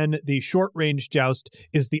 Then the short range joust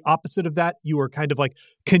is the opposite of that. You are kind of like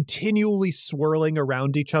continually swirling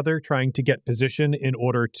around each other, trying to get position in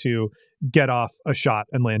order to get off a shot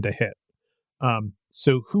and land a hit.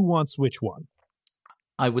 So who wants which one?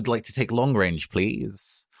 I would like to take long range,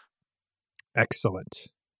 please.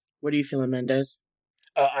 Excellent. What are you feeling, Mendez?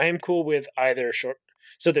 I am cool with either short.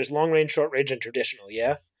 So there's long range, short range, and traditional.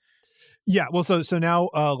 Yeah. Yeah. Well, so now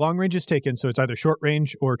long range is taken, so it's either short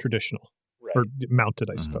range or traditional, Right. or mounted,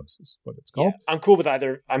 I suppose, is what it's called. Yeah, I'm cool with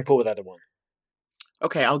either. I'm cool with either one.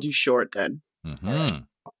 Okay, I'll do short then.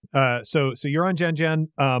 So you're on Jen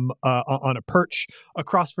on a perch.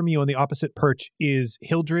 Across from you on the opposite perch is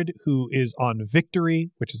Hildred, who is on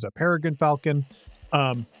Victory, which is a peregrine falcon.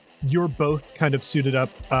 You're both kind of suited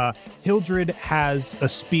up. Hildred has a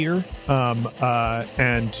spear,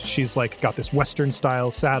 and she's like got this Western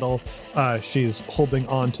style saddle. She's holding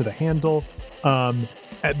on to the handle.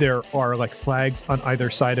 There are like flags on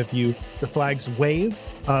either side of you. The flags wave,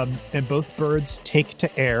 and both birds take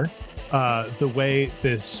to air. The way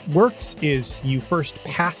this works is you first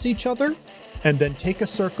pass each other and then take a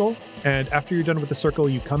circle. And after you're done with the circle,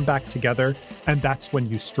 you come back together, and that's when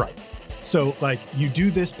you strike. So, like, you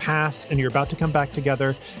do this pass, and you're about to come back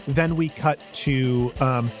together. Then we cut to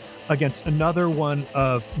against another one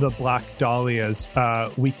of the Black Dahlias.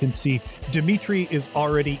 We can see Dimitri is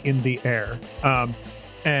already in the air.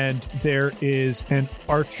 And there is an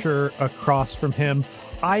archer across from him.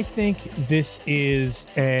 I think this is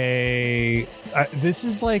like,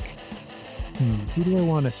 who do I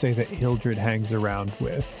want to say that Hildred hangs around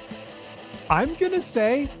with? I'm going to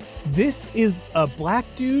say this is a black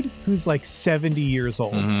dude who's like 70 years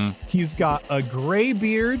old. He's got a gray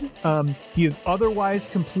beard. He is otherwise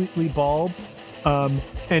completely bald.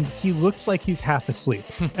 And he looks like he's half asleep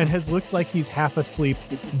and has looked like he's half asleep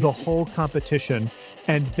the whole competition.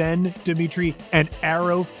 And then, Dimitri, an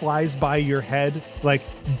arrow flies by your head, like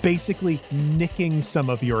basically nicking some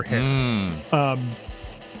of your hair.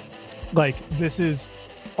 Like this is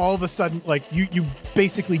all of a sudden, like you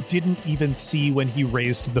basically didn't even see when he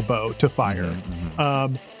raised the bow to fire.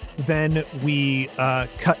 then we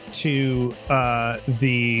cut to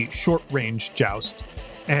the short range joust.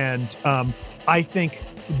 And I think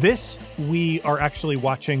this we are actually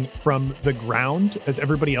watching from the ground as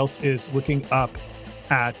everybody else is looking up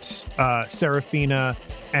at Seraphina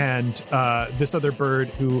and this other bird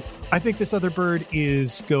who I think this other bird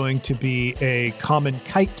is going to be a common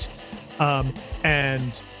kite.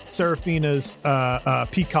 And Seraphina's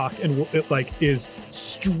peacock and is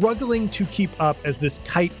struggling to keep up as this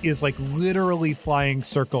kite is literally flying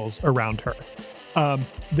circles around her.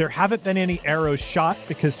 There haven't been any arrows shot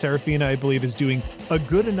because Seraphina, I believe, is doing a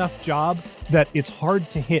good enough job that it's hard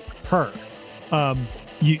to hit her.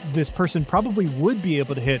 This person probably would be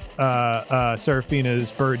able to hit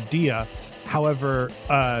Seraphina's bird Dia. However,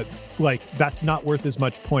 that's not worth as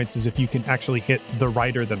much points as if you can actually hit the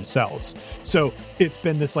rider themselves. So it's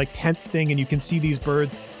been this tense thing, and you can see these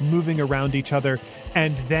birds moving around each other.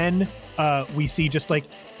 And then we see just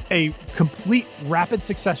a complete rapid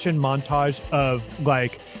succession montage of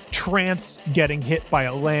Trance getting hit by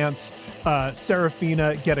a lance,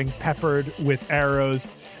 Seraphina getting peppered with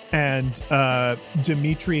arrows, and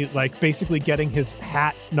Dimitri basically getting his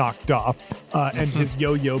hat knocked off and his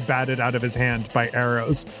yo-yo batted out of his hand by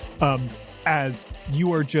arrows, as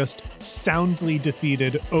you are just soundly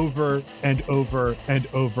defeated over and over and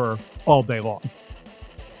over all day long.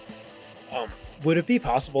 Would it be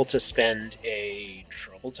possible to spend a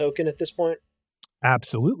trouble token at this point?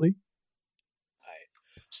 Absolutely.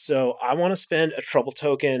 So I want to spend a trouble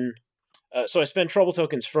token. So I spend trouble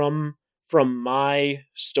tokens from my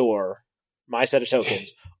store, my set of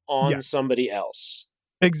tokens, on somebody else.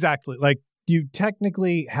 Exactly. You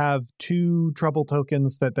technically have 2 trouble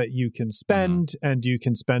tokens that you can spend, and you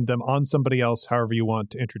can spend them on somebody else however you want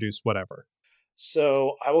to introduce whatever.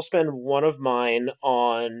 So I will spend one of mine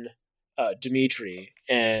on Dimitri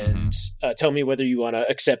and tell me whether you want to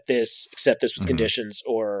accept this with conditions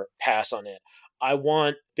or pass on it. I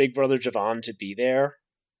want Big Brother Javon to be there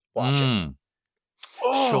watching.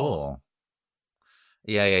 Sure.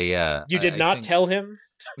 Yeah. You did not tell him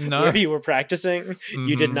where you were practicing.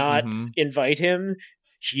 You did not invite him.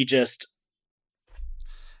 He just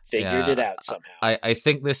figured it out somehow. I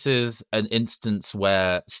think this is an instance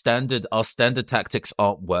where our standard tactics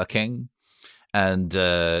aren't working. And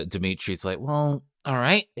Dimitri's well, all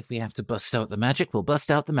right, if we have to bust out the magic, we'll bust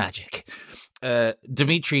out the magic.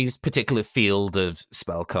 Dimitri's particular field of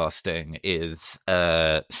spellcasting is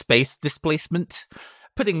space displacement,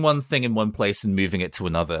 putting one thing in one place and moving it to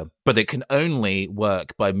another. But it can only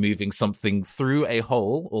work by moving something through a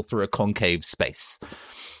hole or through a concave space.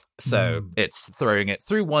 So it's throwing it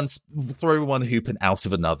through one hoop and out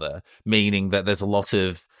of another, meaning that there's a lot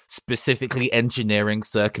of specifically engineering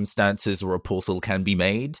circumstances where a portal can be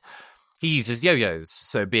made. He uses yo-yos,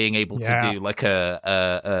 so being able to do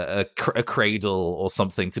a cradle or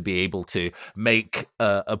something to be able to make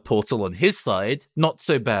a portal on his side, not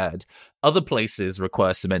so bad. Other places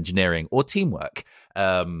require some engineering or teamwork.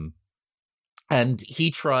 And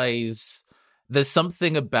he tries... There's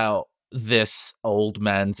something about this old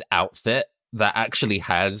man's outfit that actually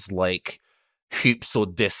has, hoops or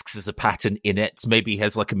discs as a pattern in it. Maybe he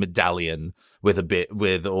has a medallion or a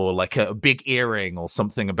big earring or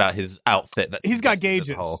something about his outfit. He's got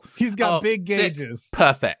gauges. He's got big gauges.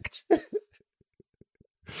 Perfect.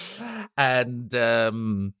 And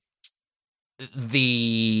the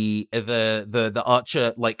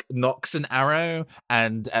archer nocks an arrow,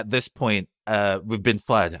 and at this point we've been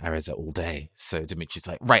fired arrows all day. So Dimitri's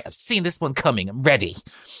right, I've seen this one coming. I'm ready.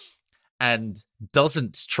 And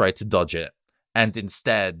doesn't try to dodge it. And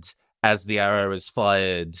instead, as the arrow is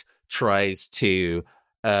fired, tries to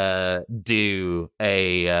do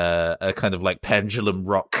a kind of pendulum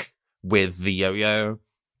rock with the yo-yo.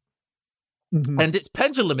 And it's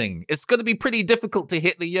penduluming. It's going to be pretty difficult to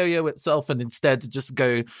hit the yo-yo itself and instead to just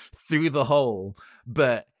go through the hole.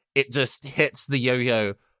 But it just hits the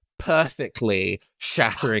yo-yo perfectly,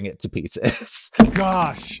 shattering it to pieces.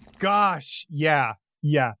 Gosh. Yeah.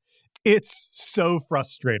 It's so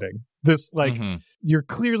frustrating. This you're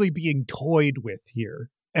clearly being toyed with here.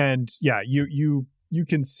 And you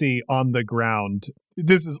can see on the ground,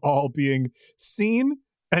 this is all being seen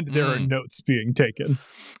and there are notes being taken.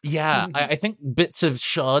 Yeah, I think bits of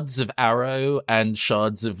shards of arrow and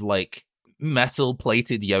shards of metal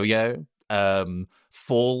plated yo-yo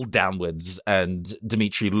fall downwards, and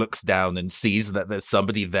Dimitri looks down and sees that there's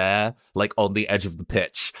somebody there on the edge of the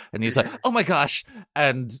pitch, and he's oh my gosh,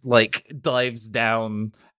 and dives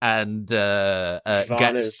down and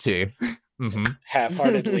gets to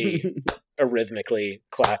half-heartedly arrhythmically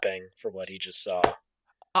clapping for what he just saw.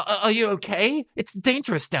 Are you okay? It's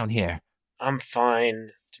dangerous down here. I'm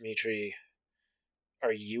fine, Dimitri,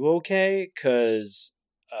 are you okay? Because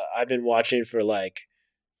I've been watching for like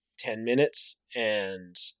 10 minutes,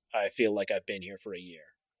 and I feel like I've been here for a year.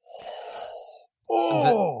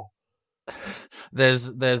 Oh, There's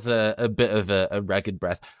a bit of a ragged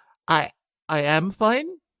breath. I am fine.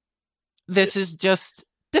 This is just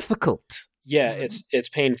difficult. Yeah, it's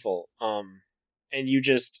painful. And you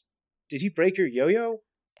just did he break your yo-yo?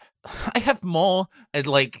 I have more,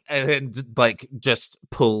 and just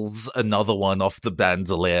pulls another one off the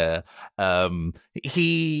bandolier.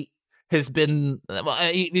 He has been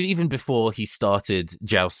even before he started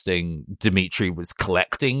jousting. Dimitri was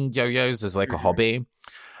collecting yo-yos as like a hobby,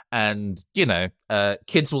 and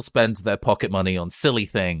kids will spend their pocket money on silly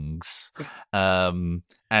things. And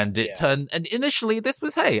and initially this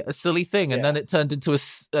was a silly thing, and then it turned into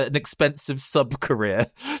an expensive sub career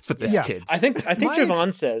for this kid. I think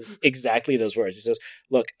Javon says exactly those words. He says,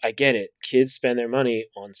 "Look, I get it. Kids spend their money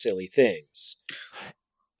on silly things.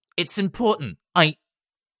 It's important.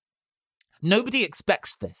 Nobody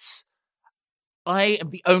expects this. I am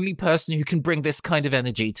the only person who can bring this kind of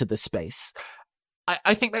energy to the space.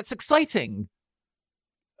 I think that's exciting.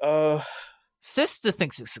 Sister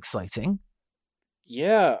thinks it's exciting."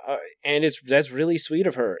 Yeah, and that's really sweet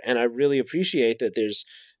of her, and I really appreciate that there's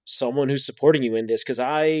someone who's supporting you in this, because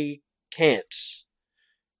I can't.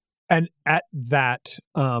 And at that,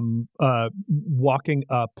 walking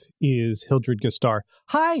up is Hildred Gastar.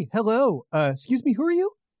 Hi, hello. Excuse me, who are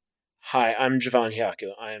you? Hi, I'm Javon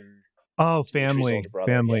Hyaku. I'm family, older brother,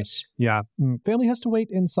 family. yes. Yeah, family has to wait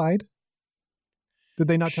inside. Did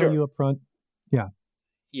they not tell you up front? Yeah.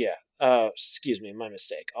 Yeah. Excuse me, my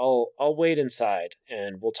mistake. I'll wait inside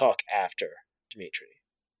and we'll talk after, Dimitri.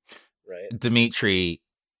 Right? Dimitri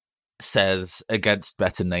says against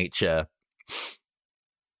better nature,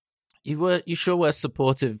 You sure were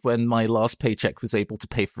supportive when my last paycheck was able to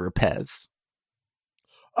pay for repairs.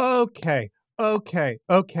 Okay.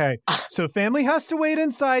 So family has to wait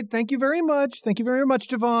inside. Thank you very much. Thank you very much,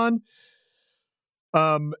 Javon.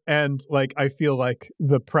 And I feel like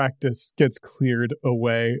the practice gets cleared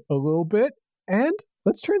away a little bit, and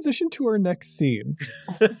let's transition to our next scene.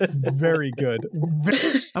 Very good.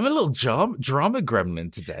 I'm a little drama gremlin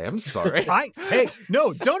today. I'm sorry. Hey,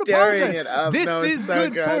 no, don't apologize. This is so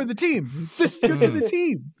good for the team. This is good for the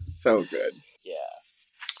team. So good. Yeah.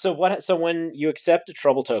 So when you accept a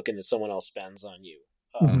trouble token that someone else spends on you,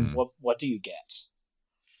 what do you get?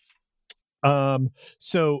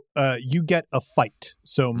 So you get a fight.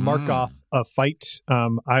 So mark off a fight.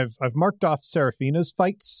 I've marked off Seraphina's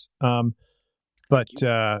fights. But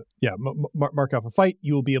mark off a fight.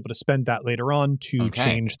 You will be able to spend that later on to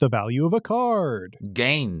change the value of a card.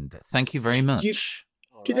 Gained. Thank you very much. Do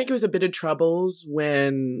you think it was a bit of troubles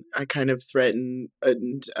when I kind of threatened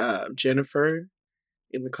Jennifer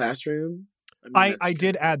in the classroom? I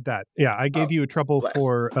did add that. Yeah, I gave you a trouble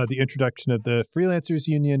for the introduction of the Freelancers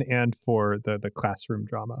Union and for the classroom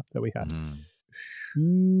drama that we had.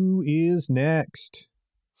 Who is next?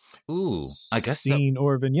 Ooh, I guess scene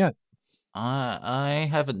or vignette. I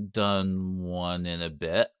haven't done one in a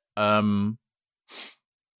bit. I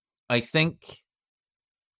think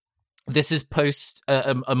this is post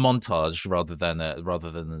a montage rather than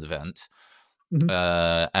an event.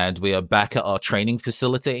 And we are back at our training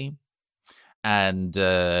facility. And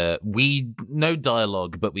we no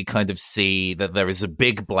dialogue, but we kind of see that there is a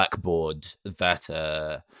big blackboard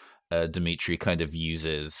that Dimitri kind of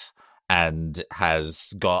uses and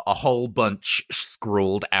has got a whole bunch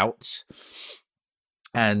scrawled out.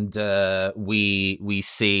 And we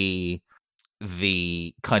see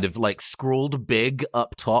the kind of scrawled big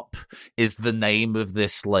up top is the name of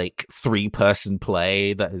this 3-person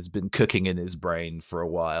play that has been cooking in his brain for a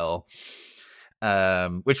while.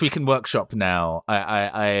 Which we can workshop now.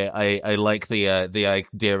 I like the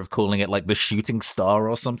idea of calling it the Shooting Star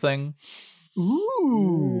or something.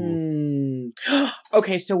 Ooh.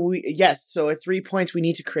 Okay, so so at 3 points we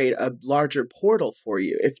need to create a larger portal for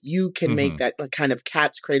you. If you can make that kind of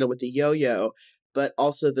cat's cradle with the yo-yo, but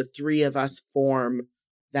also the three of us form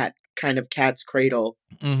that kind of cat's cradle.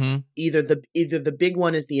 Either the big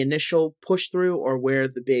one is the initial push through, or where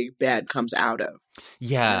the big bad comes out of.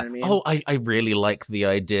 Yeah. You know what I mean? I really like the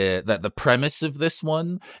idea that the premise of this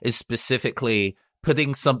one is specifically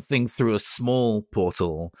putting something through a small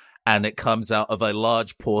portal and it comes out of a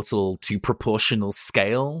large portal to proportional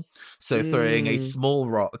scale. So throwing a small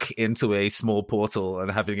rock into a small portal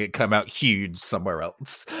and having it come out huge somewhere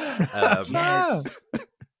else. Yes.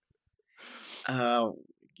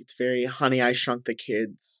 It's very Honey, I Shrunk the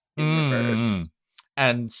Kids in reverse.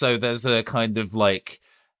 And so there's a kind of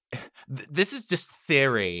this is just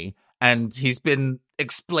theory, and he's been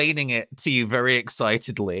explaining it to you very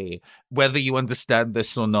excitedly, whether you understand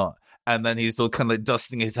this or not. And then he's all kind of like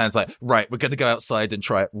dusting his hands like, right, we're going to go outside and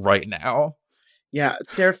try it right now. Yeah,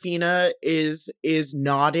 Serafina is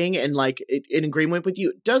nodding and like in agreement with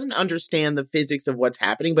you. Doesn't understand the physics of what's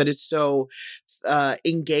happening, but is so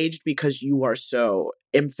engaged because you are so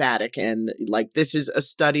emphatic, and like this is a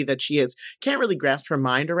study that she can't really grasp her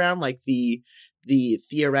mind around, like the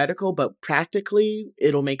theoretical, but practically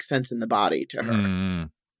it'll make sense in the body to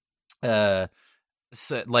her.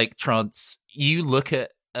 So like Trance, you look at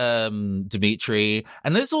Dimitri,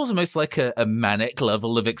 and there's almost like a manic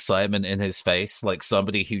level of excitement in his face, like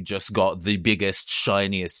somebody who just got the biggest,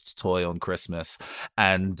 shiniest toy on Christmas,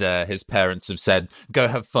 and his parents have said, "Go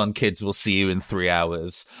have fun, kids. We'll see you in 3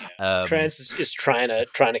 hours." Trance is trying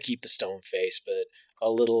to keep the stone face, but a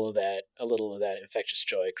little of that infectious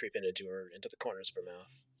joy creeping into the corners of her mouth.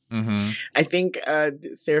 Mm-hmm. I think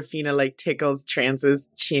Serafina like tickles Trance's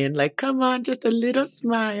chin, like, "Come on, just a little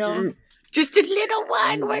smile." Just a little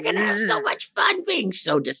one. We're going to have so much fun being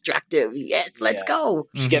so destructive. Yes, let's go.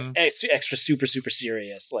 She gets extra super, super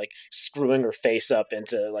serious, like screwing her face up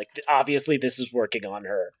into, like, obviously this is working on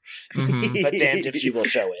her. But damned if she will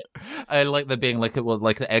show it. I like there being like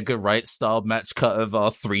the Edgar Wright style match cut of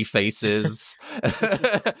our three faces.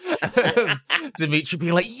 Dimitri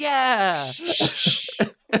being like, yeah!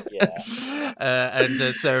 And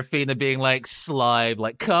Serafina being like sly,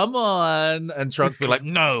 like, come on, and Trance being like,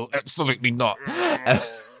 no, absolutely not.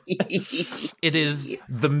 It is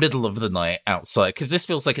the middle of the night outside, because this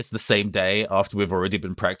feels like it's the same day after we've already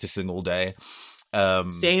been practicing all day.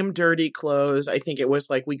 Same dirty clothes. I think it was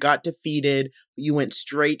like we got defeated, you went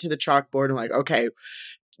straight to the chalkboard and like, okay,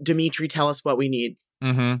 Dimitri, tell us what we need.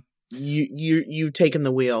 You've taken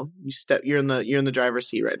the wheel. You're in the driver's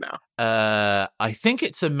seat right now. I think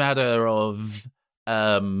it's a matter of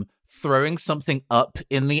throwing something up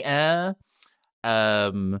in the air.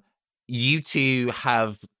 You two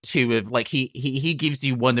have two of, like, he gives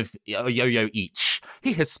you one of a yo-yo each.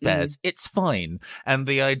 He has spares. It's fine. And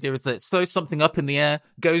the idea is that throw something up in the air,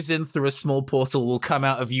 goes in through a small portal, will come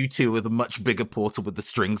out of you two with a much bigger portal with the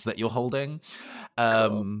strings that you're holding.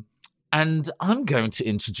 Cool. And I'm going to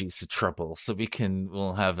introduce a trouble so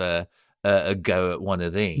we'll have a go at one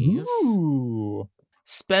of these. Ooh.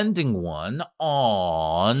 Spending one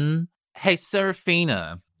on, hey,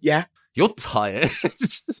 Serafina. Yeah? You're tired.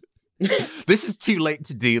 This is too late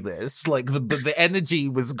to do this. Like, the energy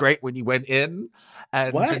was great when you went in,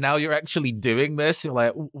 and now you're actually doing this. You're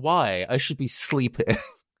like, why? I should be sleeping.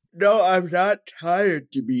 No, I'm not tired,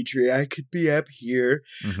 Dimitri. I could be up here.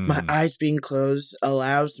 My eyes being closed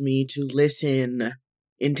allows me to listen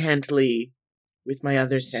intently with my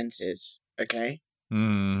other senses. Okay?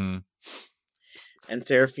 And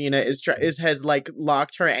Serafina has like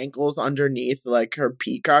locked her ankles underneath like her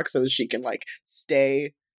peacock so that she can like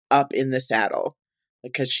stay up in the saddle,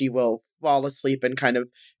 because she will fall asleep and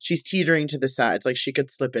she's teetering to the sides, like she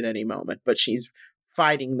could slip at any moment, but she's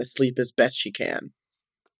fighting the sleep as best she can.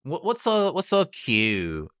 What's our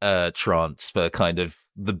cue, Trance, for kind of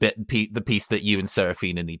the piece that you and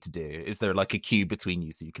Serafina need to do? Is there like a cue between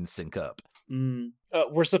you so you can sync up?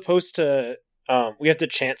 We're supposed to. We have to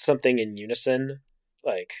chant something in unison,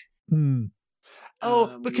 like.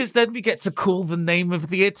 Oh, because then we get to call the name of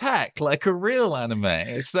the attack like a real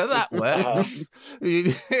anime. So that works.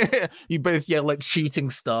 You both yell like shooting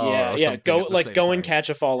star. Yeah. Go and catch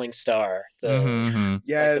a falling star. Yes, like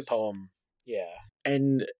the poem. Yeah.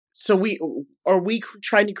 And so are we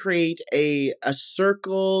trying to create a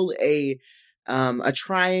circle, a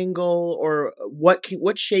triangle, or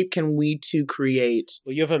what shape can we two create?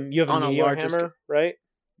 Well, you have a meteor hammer, right?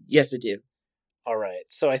 Yes, I do. All right.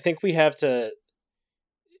 So I think we have to.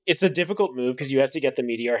 It's a difficult move because you have to get the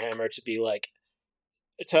meteor hammer to be like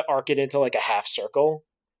to arc it into like a half circle,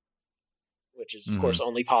 which is of course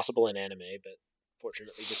only possible in anime, but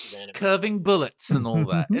fortunately this is anime. Curving bullets and all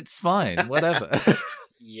that. It's fine. Whatever.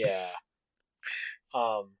 Yeah.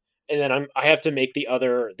 And then I have to make the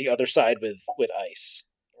other side with ice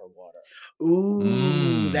or water.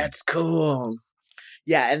 Ooh, that's cool.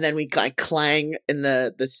 Yeah, and then we like clang in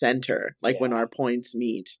the center, like when our points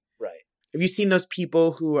meet. Right. Have you seen those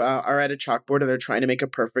people who are at a chalkboard and they're trying to make a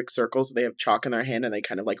perfect circle, so they have chalk in their hand and they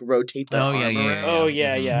kind of like rotate their arm around? Oh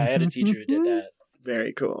yeah. I had a teacher who did that.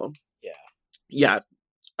 Very cool. Yeah.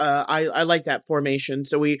 I like that formation.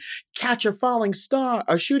 So we catch a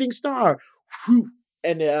shooting star,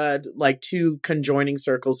 and like two conjoining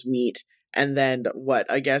circles meet, and then what?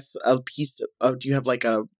 I guess a piece of. Do you have like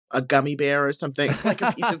a a gummy bear or something, like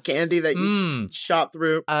a piece of candy that you shot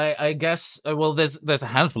through. I guess, well, there's a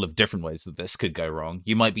handful of different ways that this could go wrong.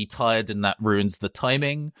 You might be tired and that ruins the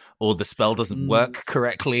timing, or the spell doesn't work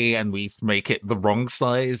correctly and we make it the wrong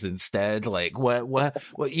size instead. Like, where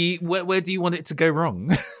do you want it to go wrong?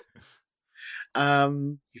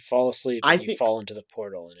 You fall asleep and you fall into the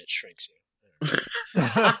portal and it shrinks you.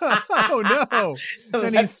 Oh no!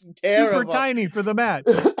 And he's super tiny for the match.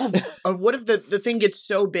 What if the thing gets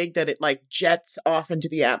so big that it like jets off into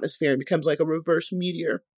the atmosphere and becomes like a reverse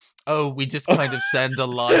meteor? Oh, we just kind of send a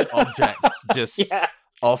large object just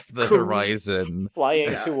off the horizon,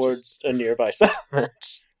 flying towards a nearby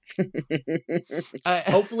settlement.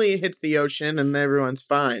 Hopefully, it hits the ocean and everyone's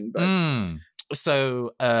fine. But.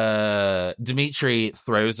 So Dimitri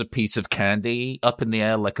throws a piece of candy up in the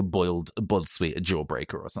air like a boiled sweet, a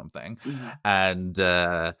jawbreaker or something, and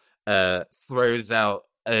throws out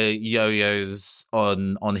yo-yos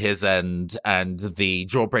on his end, and the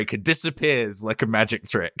jawbreaker disappears like a magic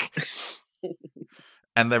trick.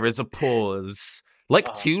 And there is a pause,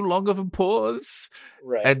 like too long of a pause.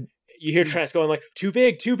 Right. And you hear Trance going like, too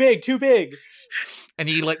big, too big, too big. And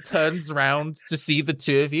he like turns around to see the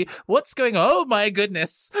two of you. What's going on? Oh my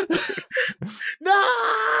goodness. No,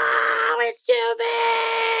 it's too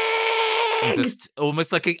big. And just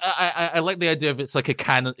almost like I like the idea of it's like a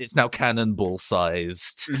cannon. It's now cannonball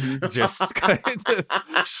sized. Just kind of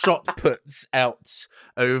shot puts out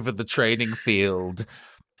over the training field.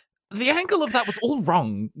 The angle of that was all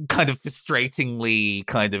wrong, kind of frustratingly,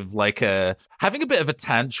 kind of like having a bit of a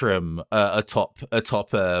tantrum atop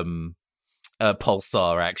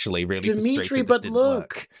Pulsar, actually, really Dimitri, frustrated.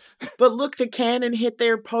 but look, the cannon hit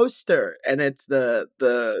their poster, and it's the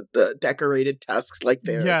decorated tusks, like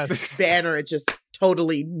their banner. It's just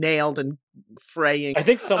totally nailed and fraying. I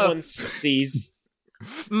think someone sees,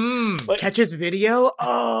 catches video.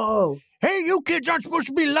 Oh, hey, you kids aren't supposed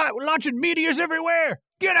to be launching meteors everywhere.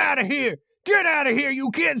 Get out of here! Get out of here,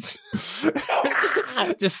 you kids!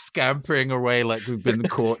 Just scampering away like we've been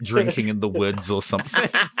caught drinking in the woods or something.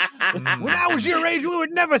 When I was your age, we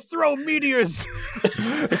would never throw meteors.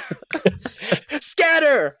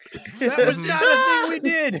 Scatter! That was not a thing we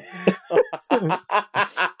did.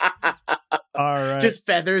 All right. Just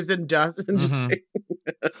feathers and dust and just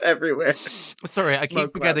everywhere. Sorry, I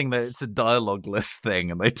keep forgetting that it's a dialogue list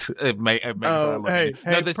thing, and they make dialogue. Hey,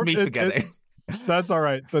 no, that's me forgetting. That's all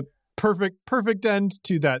right. But perfect end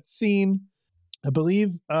to that scene. I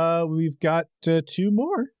believe we've got two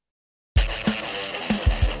more. I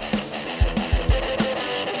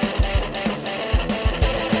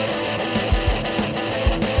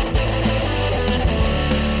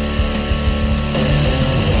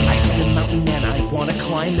see a mountain and I want to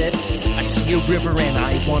climb it. I see a river and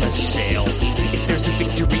I want to sail. If there's a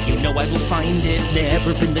victory, you know I will find it.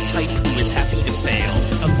 Never been the type who is happy to fail.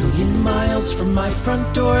 A million miles from my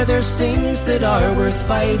front door, there's things that are worth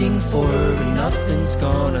fighting for. And nothing's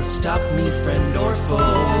gonna stop me, friend or foe.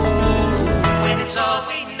 When it's all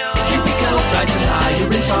we know. Here we go, rising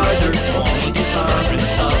higher and farther. Only be far and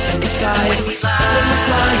up in the sky. When we fly.